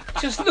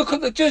 just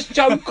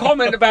don't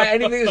comment about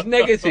anything that's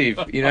negative,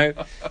 you know.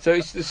 So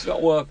it's just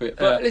not worth it.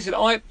 But listen,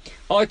 I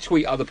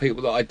tweet other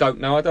people that I don't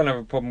know. I don't have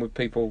a problem with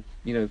people,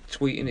 you know,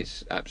 tweeting.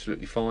 It's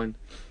absolutely fine.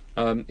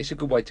 It's a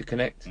good way to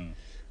connect.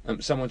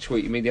 Someone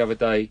tweeted me the other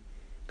day.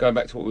 Going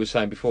back to what we were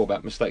saying before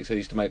about mistakes I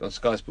used to make on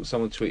Sky Sports,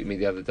 someone tweeted me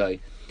the other day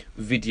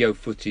video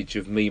footage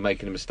of me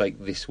making a mistake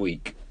this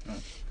week.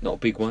 Not a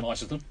big one.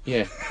 Nice of them.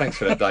 Yeah, thanks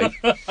for that, Dave.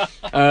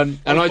 And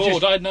I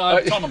had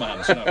a ton of my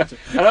hands.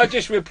 And I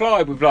just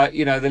replied with, like,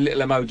 you know, the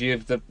little emoji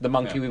of the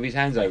monkey with his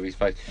hands over his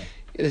face.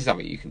 There's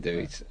something you can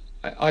do.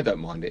 I don't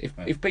mind it.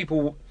 If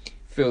people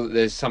feel that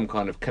there's some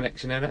kind of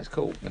connection there, that's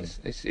cool.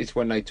 It's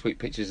when they tweet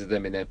pictures of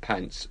them in their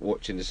pants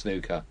watching the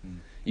snooker.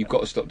 You've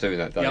got to stop doing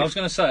that, Dave. Yeah, I was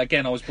going to say,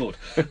 again, I was bored.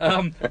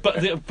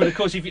 But of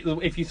course,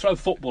 if you throw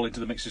football into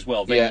the mix as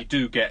well, then you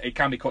do get... It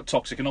can be quite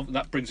toxic, and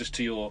that brings us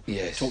to your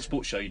Talk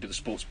Sports show. You do the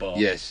Sports Bar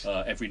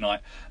every night.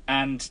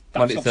 And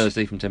Monday to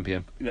Thursday from 10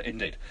 p.m.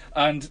 Indeed.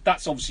 And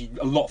that's obviously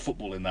a lot of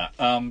football in that.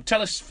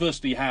 Tell us,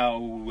 firstly,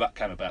 how that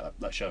came about,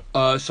 that show.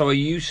 So I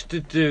used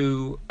to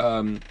do...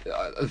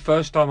 the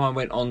first time I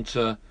went on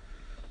to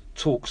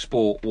Talk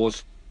Sport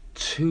was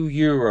 2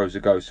 Euros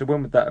ago. So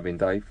when would that have been,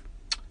 Dave?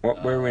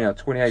 Where are we now?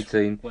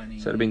 2018. So it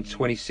would have been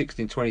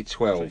 2016,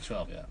 2012.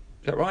 2012, yeah. Is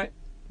that right?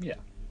 Yeah.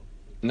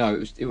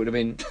 No, it would have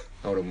been...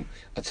 Hold on.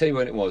 I'll tell you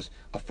when it was.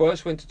 I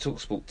first went to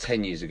TalkSport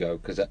 10 years ago,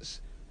 because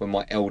that's when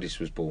my eldest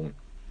was born.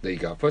 There you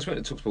go. I first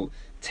went to TalkSport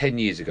 10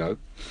 years ago,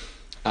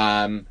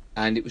 and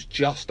it was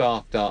just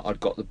after I'd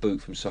got the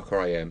boot from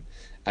Soccer AM,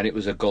 and it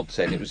was a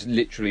godsend. It was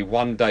literally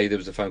one day there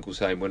was a phone call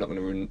saying, "We're not going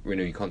to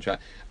renew your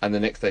contract," and the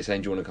next day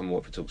saying, "Do you want to come and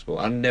work for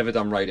TalkSport?" I'd never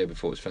done radio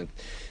before. It was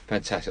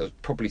fantastic. I was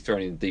probably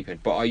thrown in the deep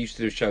end, but I used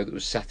to do a show that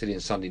was Saturday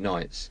and Sunday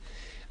nights,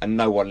 and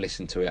no one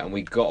listened to it, and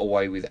we got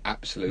away with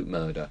absolute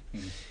murder.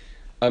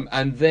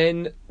 And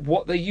then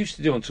what they used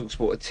to do on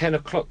TalkSport at 10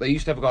 o'clock, they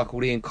used to have a guy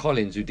called Ian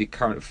Collins who did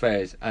current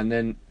affairs, and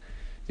then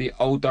the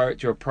old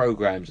director of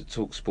programmes at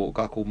TalkSport, a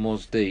guy called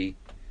Moz D,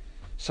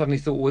 suddenly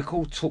thought, well, we're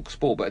called Talk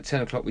Sport, but at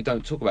 10 o'clock we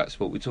don't talk about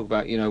sport. We talk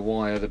about, you know,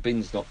 why are the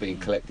bins not being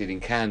collected in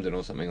Camden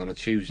or something on a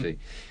Tuesday.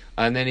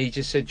 And then he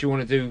just said, "Do you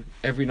want to do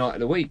every night of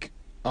the week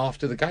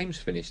after the game's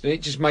finished?" And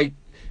it just made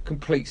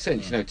complete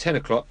sense. You know, 10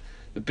 o'clock,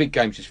 the big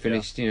game's just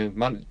finished. You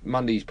know,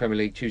 Monday's Premier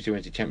League, Tuesday,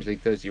 Wednesday, Champions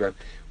League, Thursday, Europa.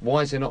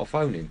 Why is there not a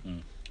phone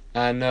in?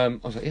 And I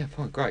was like, yeah,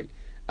 fine, great.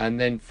 And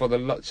then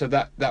so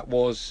that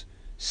was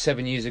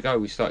 7 years ago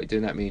we started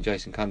doing that, me and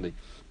Jason Cundy.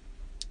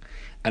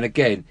 And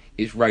again,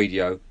 it's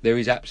radio. There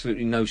is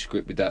absolutely no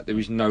script with that. There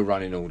is no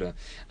running order.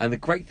 And the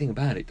great thing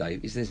about it,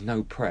 Dave, is there's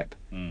no prep,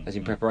 as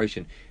in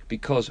preparation,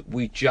 because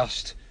we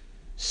just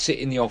sit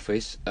in the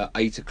office at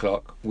 8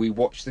 o'clock, we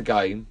watch the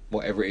game,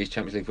 whatever it is,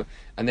 Champions League,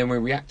 and then we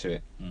react to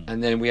it.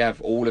 And then we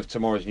have all of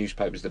tomorrow's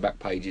newspapers, the back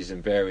pages,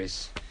 and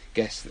various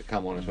guests that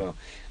come on as well.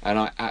 And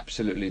I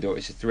absolutely adore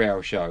it. It's a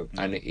 3-hour show,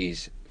 and it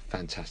is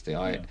fantastic.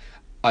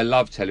 I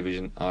love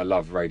television. I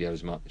love radio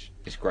as much.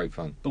 It's great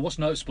fun. But what's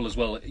noticeable as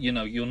well, you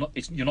know, you're not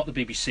the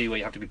BBC where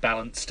you have to be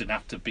balanced and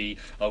have to be,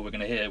 we're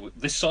going to hear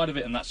this side of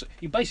it and that's.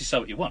 You basically say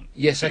what you want.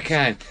 Yes, I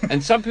can.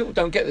 And some people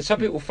don't get that.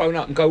 Some people phone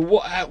up and go,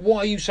 "Why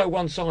are you so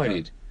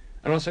one-sided?"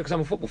 And I say, "Because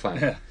I'm a football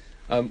fan."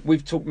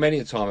 We've talked many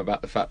a time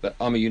about the fact that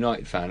I'm a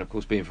United fan, of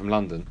course, being from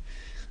London,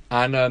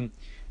 and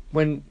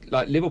when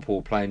like Liverpool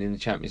are playing in the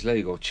Champions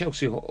League or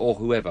Chelsea or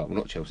whoever, well,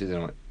 not Chelsea, they're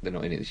not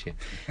in it this year.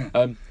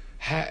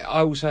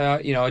 I will say,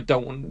 you know, I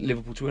don't want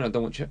Liverpool to win. I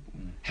don't want.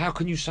 How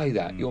can you say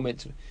that? You're meant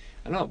to.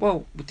 And I'm like,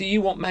 well, do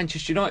you want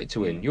Manchester United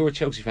to win? You're a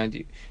Chelsea fan, do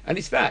you? And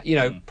it's that, you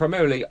know.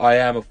 Primarily, I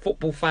am a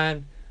football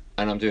fan,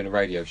 and I'm doing a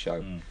radio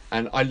show,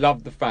 and I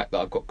love the fact that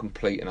I've got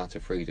complete and utter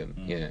freedom.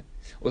 Yeah.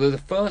 Although the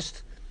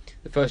first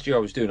year I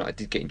was doing it, I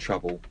did get in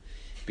trouble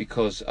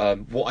because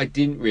what I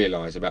didn't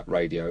realise about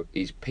radio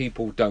is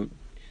people don't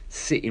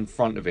sit in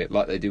front of it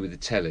like they do with the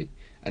telly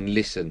and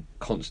listen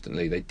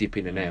constantly. They dip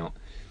in and out.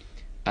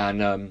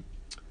 And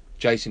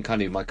Jason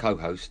Cunningham, my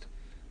co-host,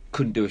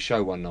 couldn't do a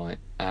show one night,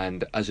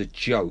 and as a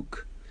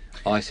joke,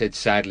 I said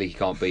sadly he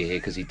can't be here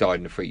because he died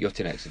in a freak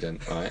yachting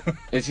accident. Right?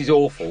 This is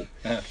awful.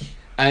 Yeah.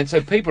 And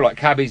so people like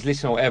cabbies,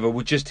 listen or whatever,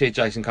 would just hear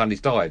Jason Cundi's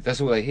died. That's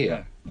all they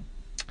hear. Yeah.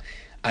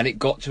 And it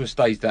got to a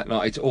stage that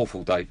night. It's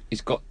awful, Dave.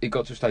 It got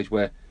to a stage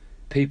where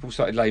people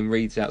started laying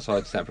reeds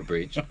outside Stamford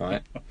Bridge,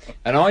 right?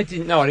 And I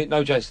didn't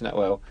know Jason that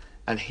well.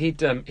 And he'd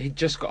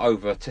just got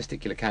over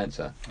testicular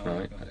cancer,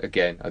 right?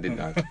 Again, I didn't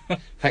know.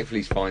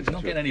 Thankfully, he's fine. It's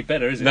not getting any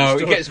better, is it? No,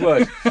 it gets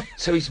worse.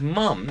 So his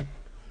mum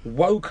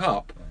woke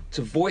up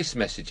to voice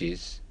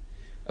messages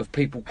of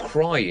people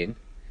crying,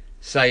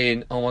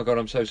 saying, "Oh my God,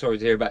 I'm so sorry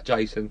to hear about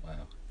Jason." Wow.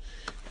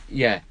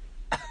 Yeah,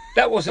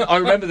 that wasn't. I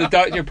remember the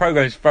director of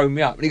programmes phoned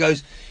me up, and he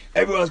goes,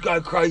 "Everyone's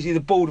going crazy. The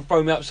board have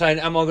phoned me up saying,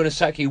 am I going to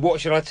sack you?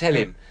 What should I tell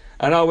him?"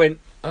 And I went,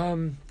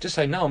 "Just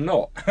say no, I'm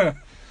not."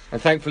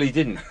 And thankfully he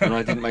didn't, and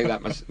I didn't make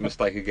that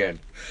mistake again.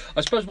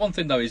 I suppose one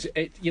thing though is,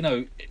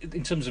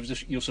 in terms of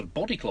just your sort of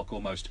body clock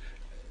almost,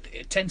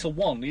 10 till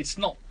 1, it's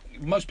not,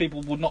 most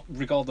people would not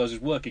regard those as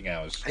working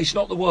hours. It's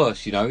not the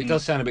worst, It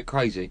does sound a bit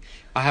crazy.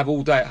 I have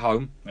all day at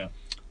home. Yeah.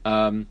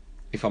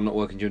 If I'm not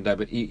working during the day,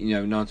 but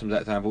 9 times out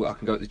of 10, I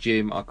can go to the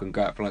gym, I can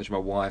go out for lunch with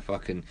my wife, I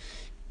can,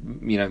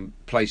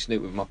 play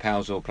snoop with my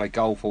pals or play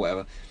golf or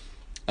whatever.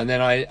 And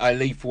then I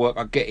leave for work,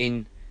 I get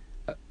in,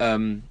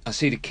 I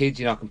see the kids,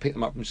 I can pick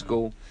them up from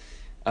school.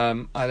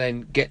 I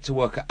then get to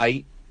work at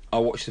 8, I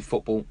watch the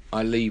football,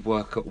 I leave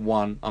work at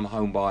 1, I'm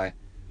home by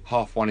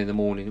 1:30 in the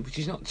morning, which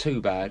is not too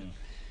bad.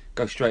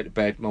 Go straight to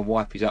bed, my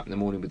wife is up in the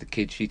morning with the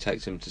kids, she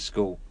takes them to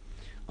school.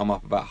 I'm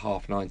up about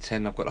 9:30,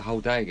 10, I've got the whole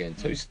day again.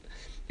 So if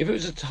it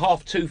was a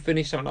 2:30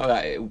 finish, something like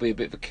that, it would be a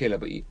bit of a killer,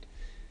 but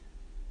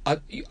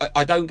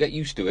I don't get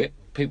used to it.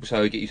 People say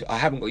I get used to it. I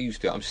haven't got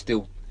used to it, I'm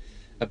still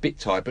a bit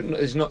tired, but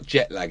there's not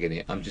jet lag in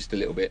it, I'm just a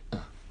little bit...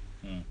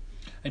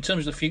 In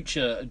terms of the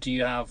future, do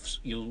you have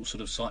your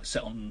sort of sights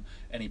set on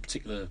any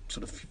particular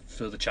sort of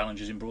further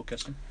challenges in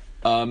broadcasting?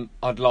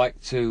 I'd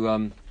like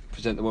to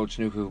present the World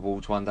Snooker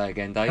Awards one day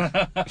again, Dave.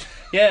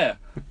 Yeah.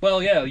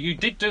 Well, yeah, you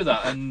did do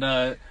that, and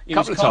a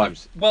couple of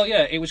times.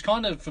 It was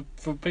kind of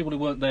for people who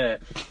weren't there.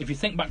 If you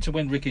think back to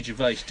when Ricky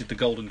Gervais did the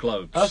Golden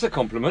Globes, that's a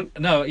compliment.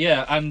 No,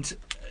 yeah, and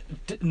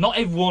not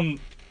everyone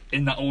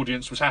in that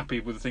audience was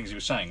happy with the things he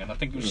was saying, and I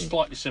think it was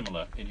slightly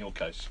similar in your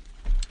case.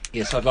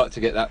 Yes, I'd like to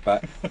get that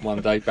back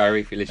one day, Barry,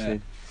 if you're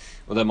listening.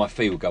 Yeah. Although my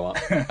fee will go up.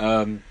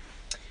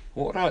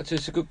 What would I like to?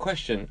 It's a good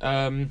question.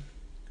 Do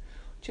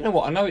you know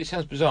what? I know it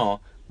sounds bizarre.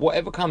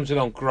 Whatever comes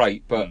along,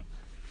 great. But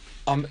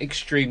I'm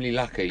extremely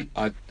lucky.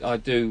 I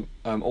do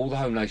all the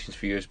home nations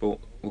for Eurosport.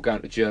 We're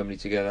going to Germany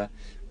together.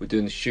 We're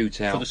doing the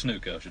shootout for the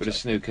snooker. For the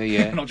snooker,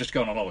 yeah. Not just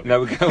going on holiday. No,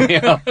 we're going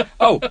out.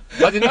 Oh,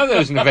 I didn't know there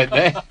was an event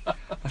there.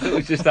 I thought it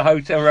was just a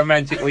hotel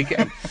romantic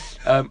weekend.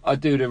 I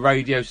do the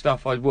radio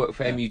stuff. I work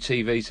for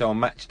MUTV, so on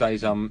match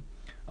days I'm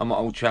at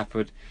Old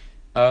Trafford.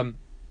 I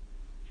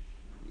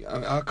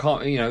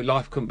can't,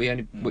 life couldn't be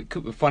any.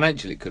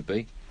 Financially, it could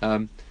be.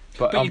 But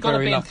you've got to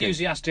be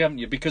enthusiastic, haven't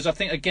you? Because I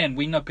think, again,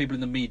 we know people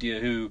in the media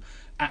who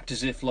act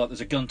as if like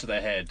there's a gun to their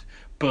head.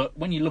 But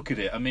when you look at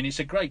it, I mean, it's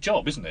a great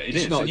job, isn't it?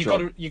 It's not a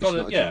job.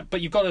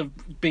 But you've got to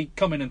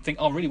come in and think,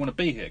 I really want to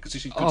be here because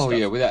this is good stuff. Oh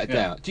yeah, without a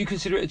doubt. Do you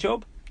consider it a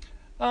job?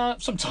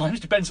 Sometimes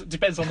depends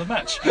on the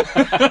match.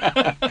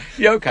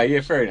 Yeah, okay,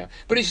 yeah, fair enough.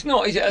 But it's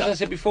not, is it? As I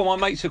said before, my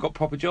mates have got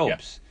proper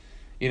jobs,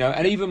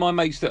 and even my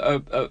mates that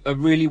are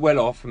really well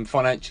off and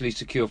financially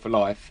secure for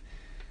life,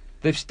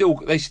 they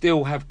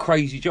still have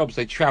crazy jobs.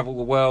 They travel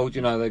the world,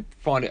 they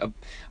find it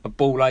a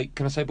ball ache.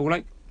 Can I say ball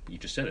ache? You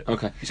just said it.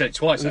 Okay. You said it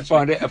twice. They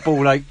find it a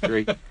ball ache.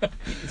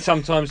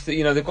 Sometimes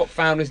they've got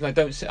families and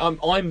they don't.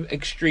 I'm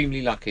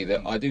extremely lucky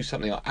that I do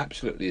something I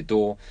absolutely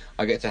adore.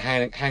 I get to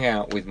hang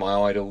out with my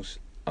idols.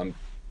 I'm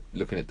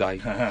looking at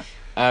Dave,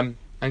 and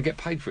get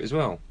paid for it as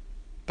well.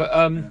 But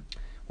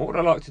what would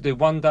I like to do?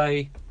 One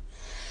day,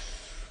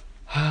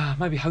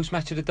 maybe host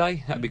match of the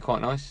day. That'd be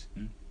quite nice.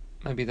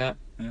 Maybe that.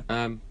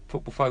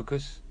 Football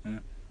Focus.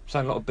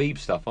 Saying a lot of Beeb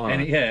stuff,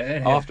 aren't I?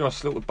 Yeah. After I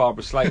slaughtered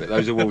Barbara Slate at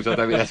those awards, I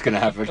don't think that's going to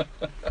happen.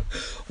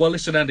 Well,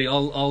 listen, Andy,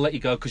 I'll let you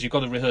go because you've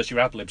got to rehearse your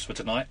ad-libs for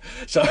tonight.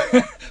 So,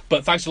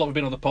 but thanks a lot for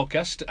being on the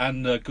podcast,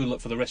 and good luck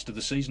for the rest of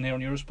the season here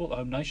on Eurosport, the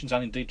home nations,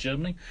 and indeed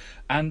Germany.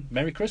 And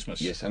Merry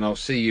Christmas. Yes, and I'll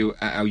see you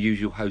at our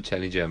usual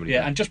hotel in Germany.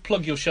 Yeah, and just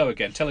plug your show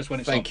again. Tell us when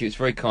it's on. Thank you, it's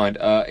very kind.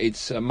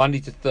 It's Monday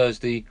to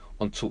Thursday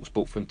on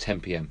TalkSport from 10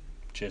 p.m.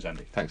 Cheers,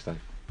 Andy. Thanks,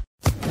 Dave.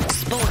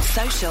 Sports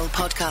Social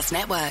Podcast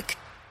Network.